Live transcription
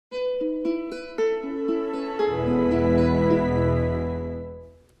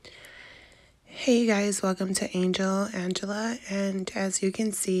Hey you guys, welcome to Angela, and as you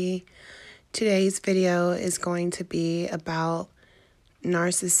can see, today's video is going to be about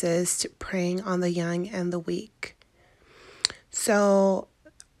narcissists preying on the young and the weak. So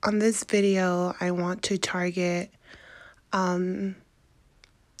on this video, I want to target the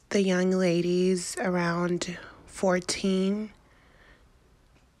young ladies around 14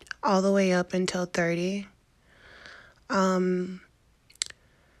 all the way up until 30. A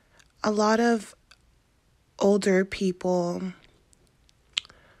lot of older people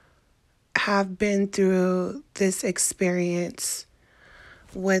have been through this experience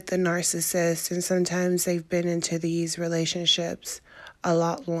with the narcissist, and sometimes they've been into these relationships a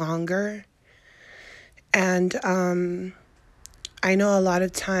lot longer. And I know a lot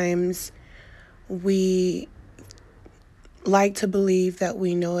of times we like to believe that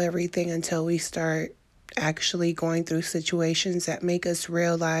we know everything until we start actually going through situations that make us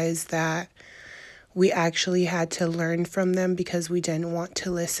realize that we actually had to learn from them because we didn't want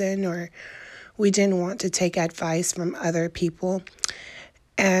to listen or we didn't want to take advice from other people.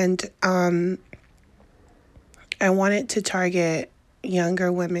 And I wanted to target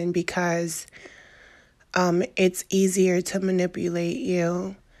younger women because it's easier to manipulate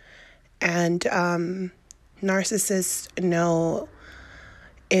you. And narcissists know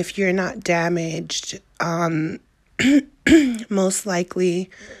if you're not damaged, most likely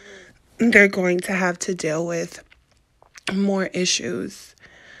they're going to have to deal with more issues.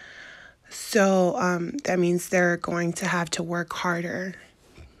 So that means they're going to have to work harder,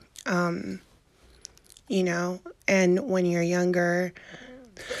 and when you're younger,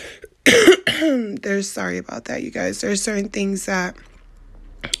 sorry about that, you guys, there's certain things that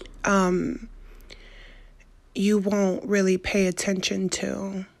you won't really pay attention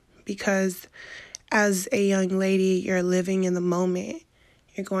to because as a young lady, you're living in the moment.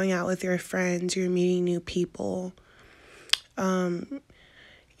 You're going out with your friends, you're meeting new people,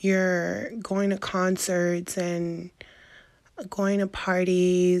 you're going to concerts and going to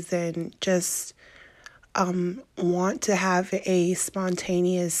parties and just want to have a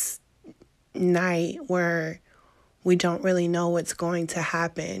spontaneous night where we don't really know what's going to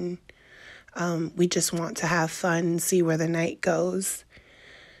happen. We just want to have fun and see where the night goes,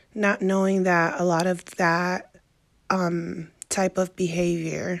 not knowing that a lot of that type of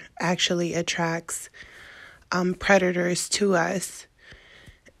behavior actually attracts predators to us.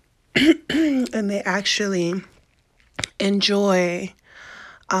 And they actually enjoy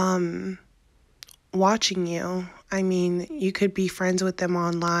watching you. I mean, you could be friends with them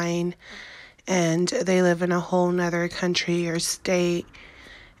online and they live in a whole nother country or state,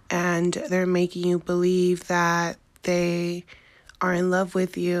 and they're making you believe that they are in love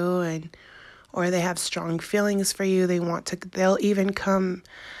with you or they have strong feelings for you. They'll even come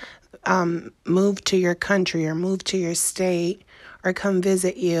move to your country or move to your state or come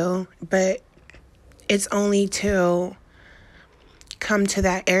visit you, but it's only to come to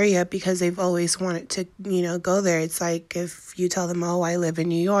that area because they've always wanted to, go there. It's like if you tell them, oh, I live in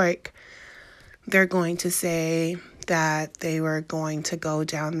New York, they're going to say that they were going to go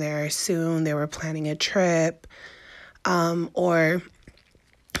down there soon. They were planning a trip. Or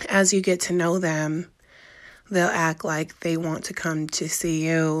as you get to know them, they'll act like they want to come to see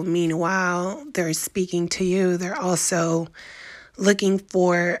you. Meanwhile, they're speaking to you. They're also looking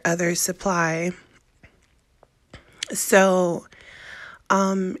for other supply. So,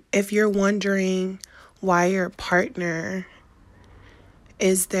 if you're wondering why your partner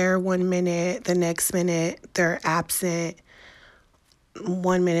is there 1 minute, the next minute they're absent,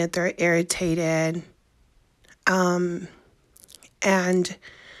 1 minute they're irritated, and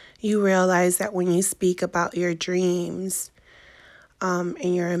you realize that when you speak about your dreams, and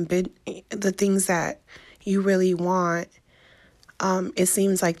the things that you really want, it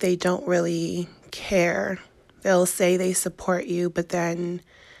seems like they don't really care. They'll say they support you, but then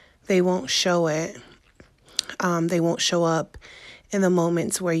they won't show it. They won't show up in the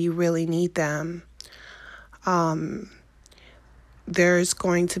moments where you really need them. There's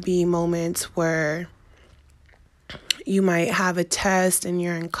going to be moments where you might have a test and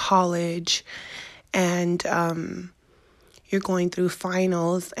you're in college and you're going through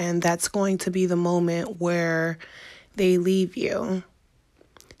finals, and that's going to be the moment where they leave you.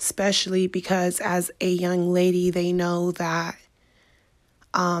 Especially because as a young lady, they know that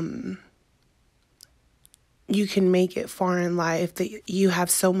you can make it far in life, that you have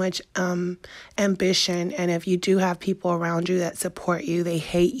so much ambition, and if you do have people around you that support you, they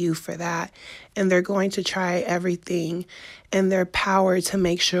hate you for that, and they're going to try everything in their power to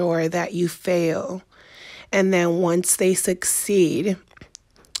make sure that you fail. And then once they succeed,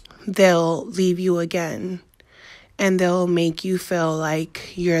 they'll leave you again, and they'll make you feel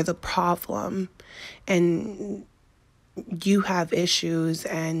like you're the problem and you have issues,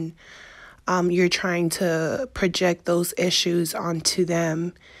 and you're trying to project those issues onto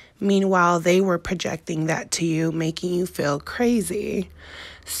them. Meanwhile, they were projecting that to you, making you feel crazy.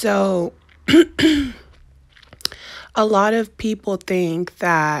 So a lot of people think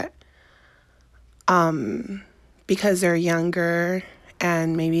that because they're younger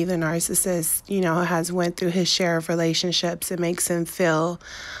and maybe the narcissist, has went through his share of relationships, it makes him feel,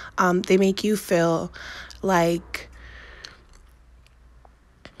 they make you feel like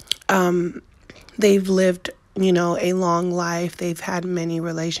they've lived, a long life. They've had many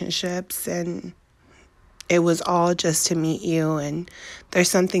relationships, and it was all just to meet you. And there's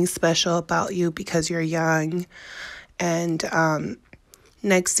something special about you because you're young. And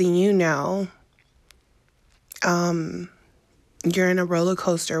next thing you know, you're in a roller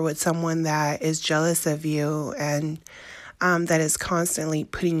coaster with someone that is jealous of you and that is constantly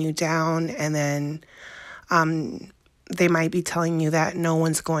putting you down. And then they might be telling you that no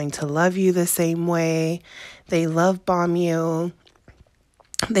one's going to love you the same way. They love bomb you.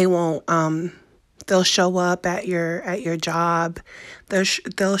 They won't. They'll show up at your job.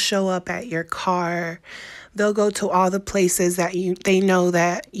 They'll show up at your car. They'll go to all the places that they know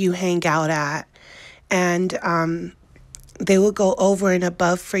that you hang out at, and they will go over and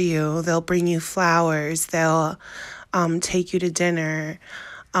above for you. They'll bring you flowers. They'll take you to dinner,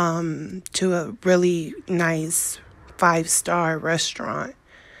 to a really nice 5-star restaurant,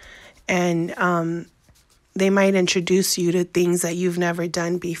 and they might introduce you to things that you've never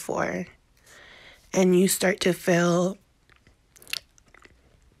done before, and you start to feel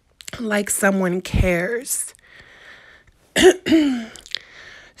like someone cares.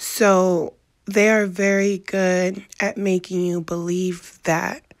 So they are very good at making you believe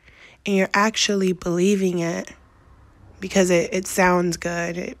that, and you're actually believing it because it sounds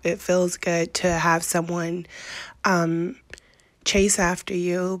good. It feels good to have someone chase after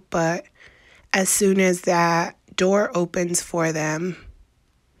you, but as soon as that door opens for them,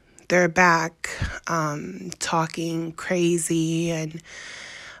 they're back talking crazy and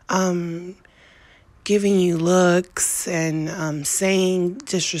giving you looks and saying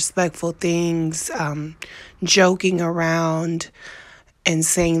disrespectful things, joking around and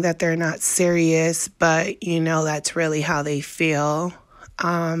saying that they're not serious, but that's really how they feel.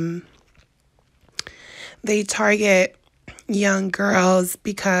 They target young girls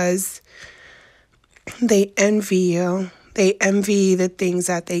because they envy you. They envy the things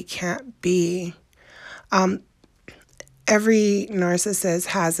that they can't be. Every narcissist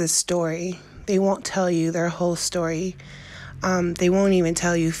has a story. They won't tell you their whole story. They won't even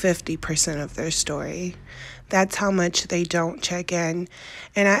tell you 50% of their story. That's how much they don't check in.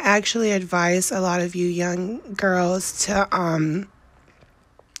 And I actually advise a lot of you young girls to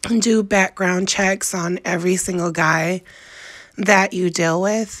do background checks on every single guy that you deal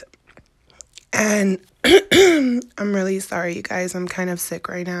with. And I'm really sorry, you guys. I'm kind of sick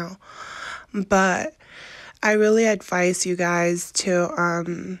right now. But I really advise you guys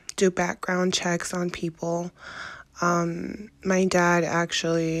to do background checks on people. My dad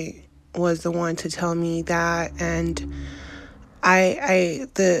actually was the one to tell me that, and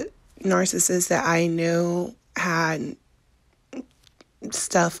the narcissist that I knew had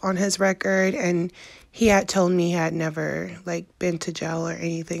stuff on his record, and he had told me he had never been to jail or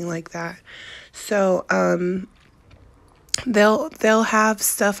anything like that. So they'll have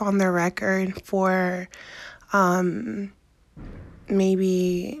stuff on their record for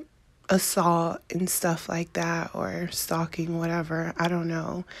maybe assault and stuff like that, or stalking, whatever. I don't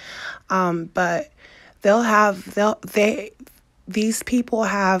know. But these people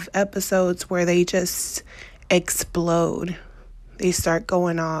have episodes where they just explode. They start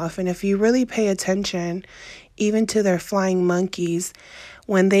going off. And if you really pay attention, even to their flying monkeys,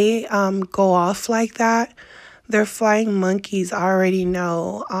 when they go off like that, their flying monkeys already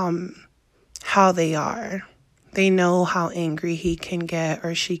know how they are. They know how angry he can get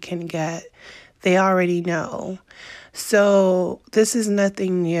or she can get. They already know. So this is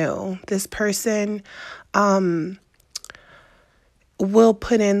nothing new. This person will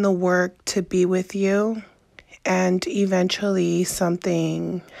put in the work to be with you, and eventually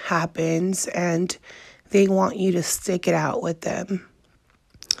something happens and they want you to stick it out with them.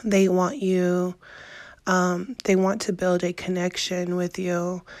 They want you, they want to build a connection with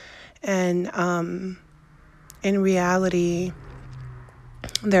you. And in reality,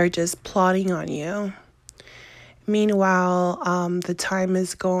 they're just plotting on you. Meanwhile, the time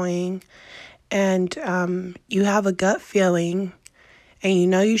is going, and you have a gut feeling, and you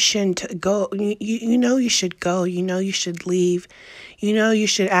know you shouldn't go. You know you should go. You know you should leave. You know you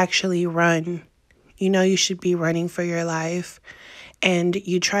should actually run. You know you should be running for your life. And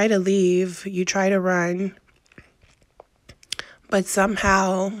you try to leave, you try to run, but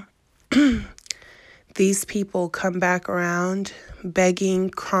somehow these people come back around begging,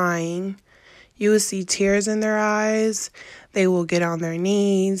 crying. You will see tears in their eyes. They will get on their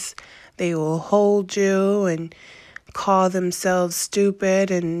knees. They will hold you and call themselves stupid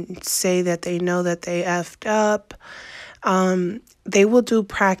and say that they know that they effed up. They will do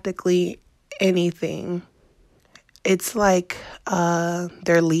practically anything. It's like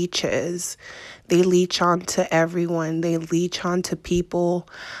they're leeches. They leech onto everyone. They leech onto people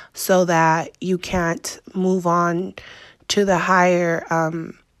so that you can't move on to the higher,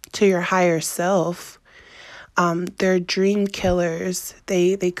 to your higher self. They're dream killers.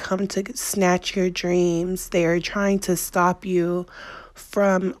 They come to snatch your dreams. They are trying to stop you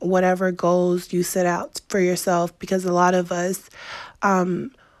from whatever goals you set out for yourself, because a lot of us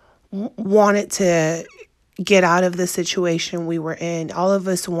wanted to get out of the situation we were in. All of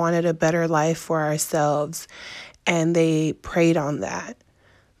us wanted a better life for ourselves, and they preyed on that.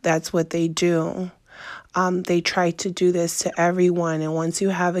 That's what they do. They try to do this to everyone, and once you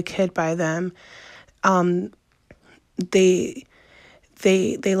have a kid by them, they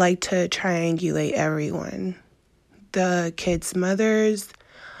like to triangulate everyone. The kids' mothers,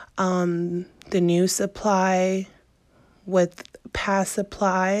 the new supply with past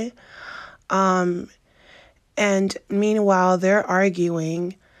supply, and meanwhile they're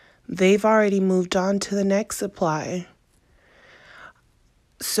arguing. They've already moved on to the next supply.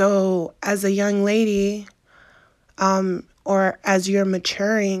 So as a young lady, or as you're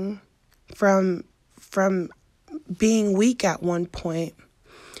maturing from being weak at one point,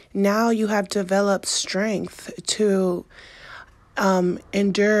 now you have developed strength to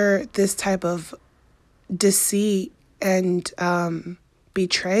endure this type of deceit and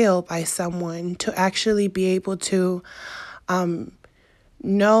betrayal by someone, to actually be able to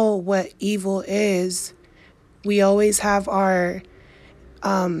know what evil is. We always have our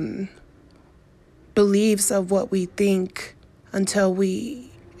beliefs of what we think until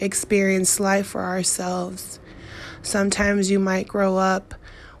we experience life for ourselves. Sometimes you might grow up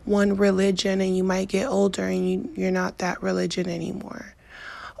one religion and you might get older and you're not that religion anymore.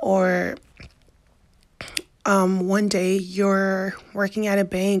 Or one day you're working at a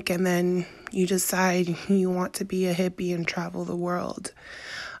bank and then you decide you want to be a hippie and travel the world.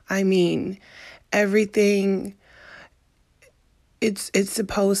 I mean, everything, it's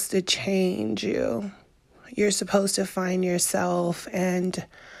supposed to change you. You're supposed to find yourself, and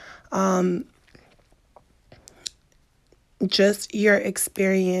just your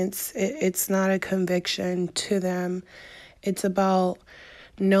experience, it's not a conviction to them. It's about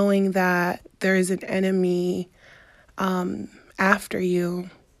knowing that there is an enemy after you,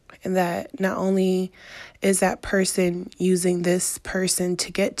 and that not only is that person using this person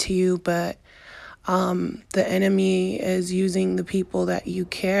to get to you, but the enemy is using the people that you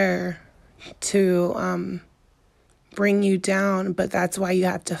care to bring you down. But that's why you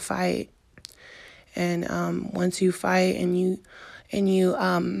have to fight. And once you fight and you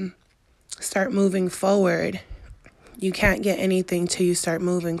start moving forward, you can't get anything till you start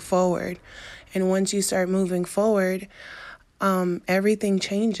moving forward. And once you start moving forward, everything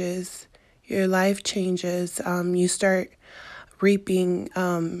changes. Your life changes. You start reaping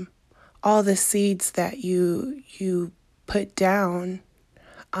all the seeds that you put down.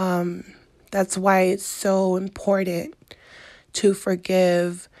 That's why it's so important to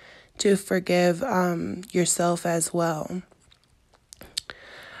forgive yourself as well.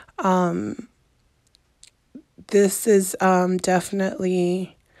 This is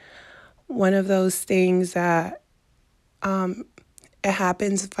definitely one of those things that it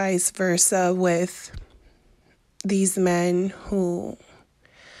happens vice versa with these men who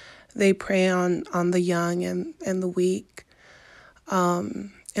they prey on the young and the weak,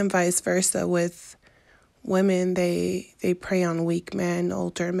 and vice versa with women. They prey on weak men,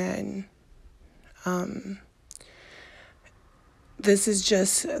 older men. This is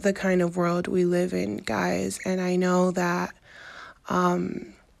just the kind of world we live in, guys. And I know that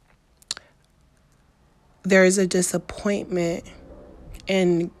there's a disappointment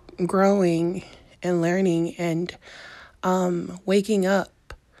in growing and learning and waking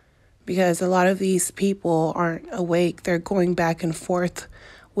up, because a lot of these people aren't awake. They're going back and forth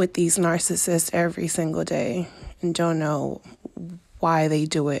with these narcissists every single day and don't know why they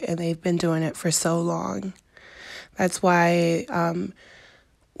do it. And they've been doing it for so long. That's why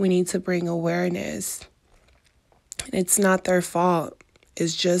we need to bring awareness. It's not their fault.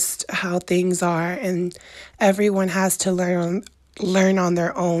 is just how things are, and everyone has to learn on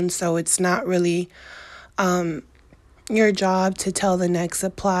their own. So it's not really your job to tell the next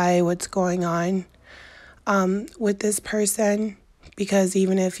supply what's going on with this person, because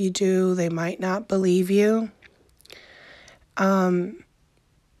even if you do, they might not believe you. To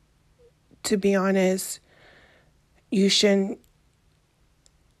be honest, you shouldn't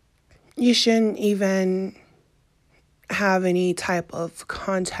even have any type of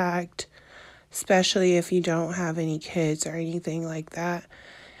contact, especially if you don't have any kids or anything like that.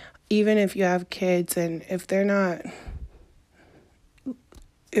 Even if you have kids, and if they're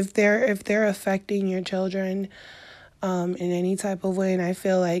affecting your children in any type of way, and I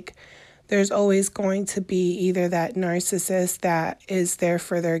feel like there's always going to be either that narcissist that is there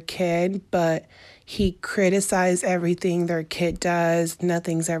for their kid, but he criticizes everything their kid does.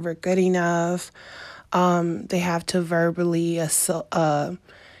 Nothing's ever good enough. They have to verbally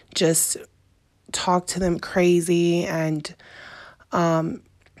just talk to them crazy and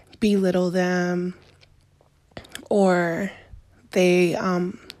belittle them, or they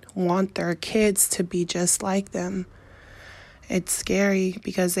want their kids to be just like them. It's scary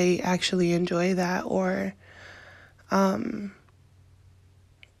because they actually enjoy that, or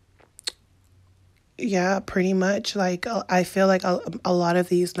yeah, pretty much. Like, I feel like a lot of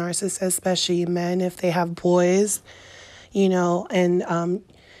these narcissists, especially men, if they have boys, and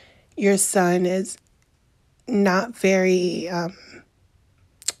your son is not very,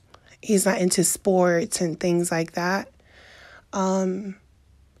 he's not into sports and things like that,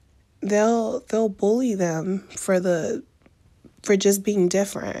 they'll bully them for just being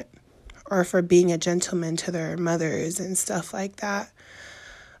different, or for being a gentleman to their mothers and stuff like that.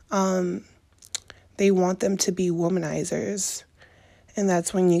 They want them to be womanizers. And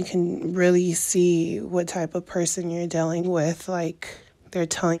that's when you can really see what type of person you're dealing with. Like, they're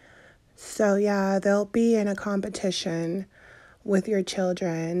telling. So yeah, they'll be in a competition with your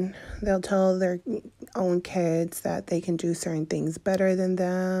children. They'll tell their own kids that they can do certain things better than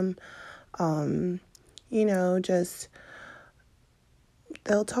them. Just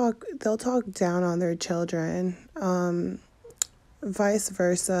they'll talk down on their children. Vice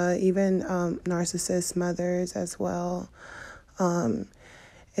versa, even narcissist mothers as well.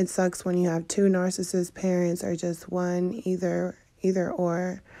 It sucks when you have two narcissist parents or just one, either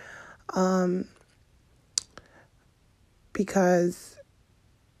or, because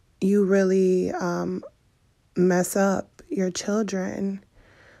you really mess up your children.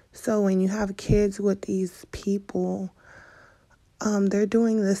 So when you have kids with these people, they're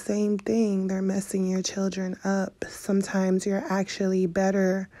doing the same thing. They're messing your children up. Sometimes you're actually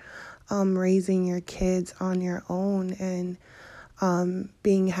better raising your kids on your own and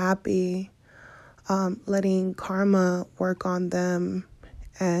being happy, letting karma work on them,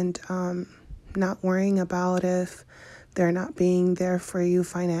 and not worrying about if they're not being there for you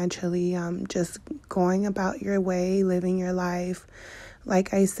financially, just going about your way, living your life.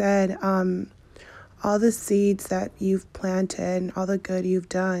 Like I said, all the seeds that you've planted, all the good you've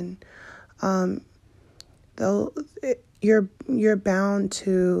done, you're bound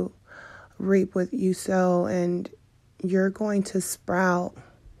to reap what you sow, and you're going to sprout.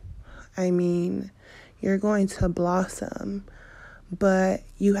 I mean, you're going to blossom, but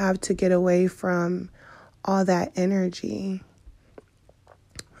you have to get away from all that energy.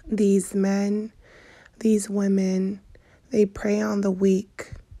 These men, these women, they prey on the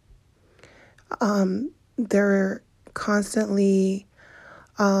weak. They're constantly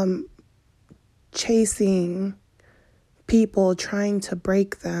chasing people, trying to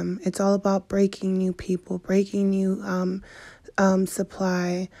break them. It's all about breaking new people, breaking new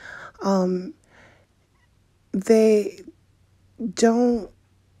supply. They don't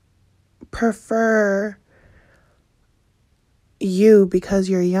prefer you because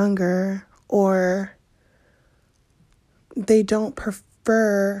you're younger, or they don't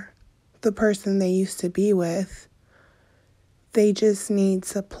prefer the person they used to be with. They just need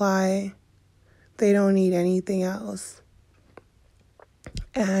supply. They don't need anything else.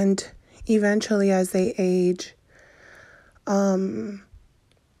 And eventually, as they age, all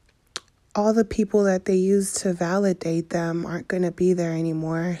the people that they use to validate them aren't going to be there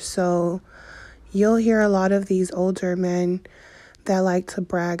anymore. So you'll hear a lot of these older men that like to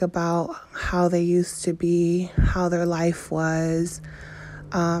brag about how they used to be, how their life was,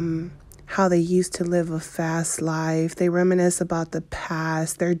 how they used to live a fast life. They reminisce about the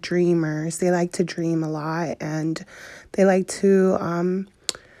past. They're dreamers. They like to dream a lot, and they like to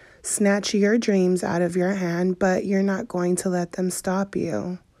snatch your dreams out of your hand, but you're not going to let them stop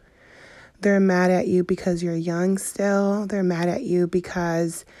you. They're mad at you because you're young still. They're mad at you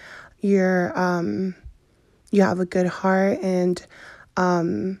because you're you have a good heart, and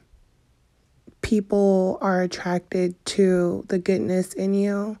people are attracted to the goodness in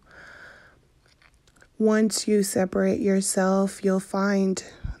you. Once you separate yourself, you'll find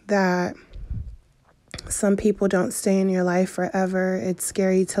that some people don't stay in your life forever. It's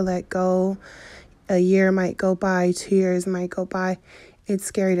scary to let go. A year might go by, 2 years might go by. It's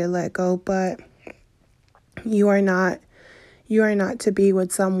scary to let go, but you are not to be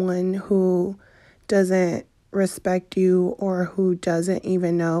with someone who doesn't respect you or who doesn't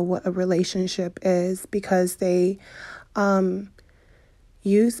even know what a relationship is, because they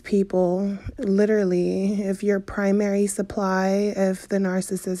use people literally. If your primary supply, if the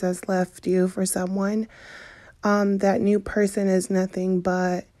narcissist has left you for someone, that new person is nothing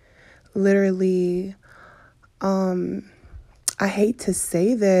but literally, I hate to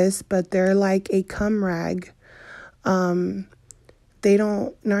say this, but they're like a cum rag.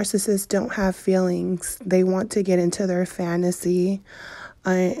 Narcissists don't have feelings. They want to get into their fantasy.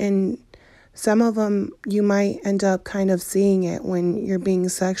 And some of them, you might end up kind of seeing it when you're being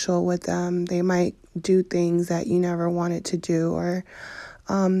sexual with them. They might do things that you never wanted to do, or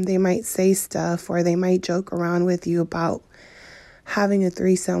they might say stuff, or they might joke around with you about having a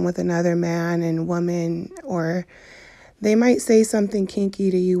threesome with another man and woman, or they might say something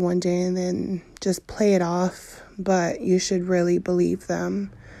kinky to you one day and then just play it off, but you should really believe them.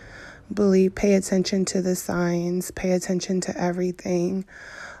 Pay attention to the signs, pay attention to everything.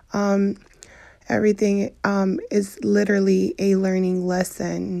 Everything is literally a learning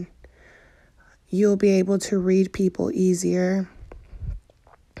lesson. You'll be able to read people easier.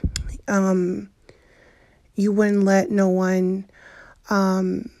 You wouldn't let no one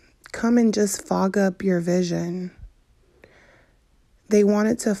come and just fog up your vision. They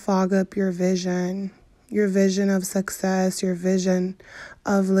wanted to fog up your vision of success, your vision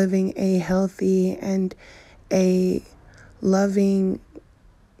of living a healthy and a loving,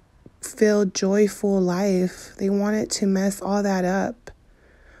 filled, joyful life. They wanted to mess all that up.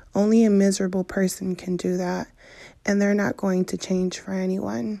 Only a miserable person can do that, and they're not going to change for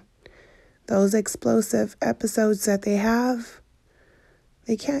anyone. Those explosive episodes that they have,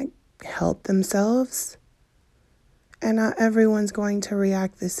 they can't help themselves. And not everyone's going to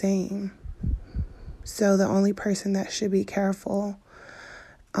react the same. So the only person that should be careful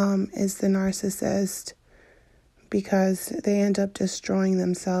is the narcissist, because they end up destroying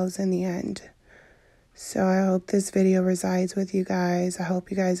themselves in the end. So I hope this video resides with you guys. I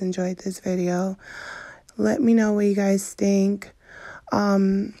hope you guys enjoyed this video. Let me know what you guys think.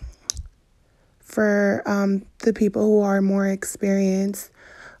 For the people who are more experienced,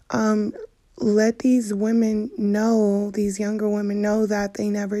 let these women know, these younger women know, that they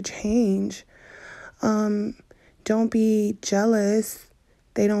never change. Don't be jealous.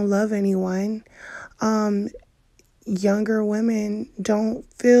 They don't love anyone. Younger women,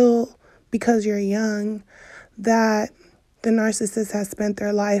 don't feel because you're young that the narcissist has spent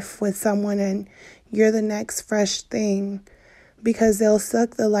their life with someone and you're the next fresh thing, because they'll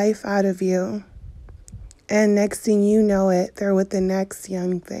suck the life out of you. And next thing you know it, they're with the next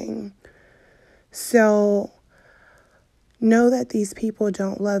young thing. So know that these people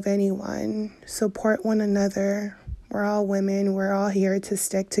don't love anyone. Support one another. We're all women. We're all here to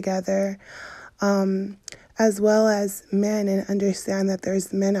stick together, as well as men, and understand that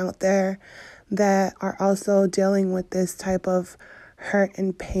there's men out there that are also dealing with this type of hurt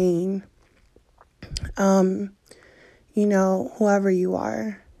and pain. Whoever you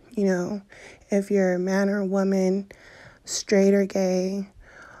are, if you're a man or a woman, straight or gay,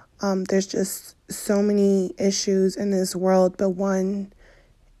 there's just so many issues in this world, but one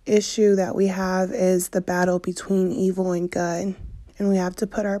issue that we have is the battle between evil and good. And we have to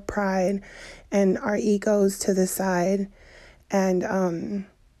put our pride and our egos to the side and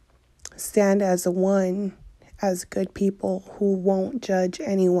stand as one, as good people who won't judge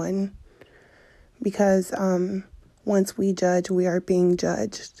anyone. Because once we judge, we are being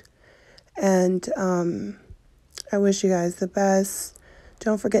judged. And I wish you guys the best.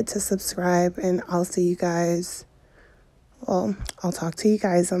 Don't forget to subscribe, and I'll see you guys. I'll talk to you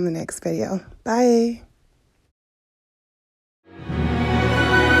guys on the next video. Bye.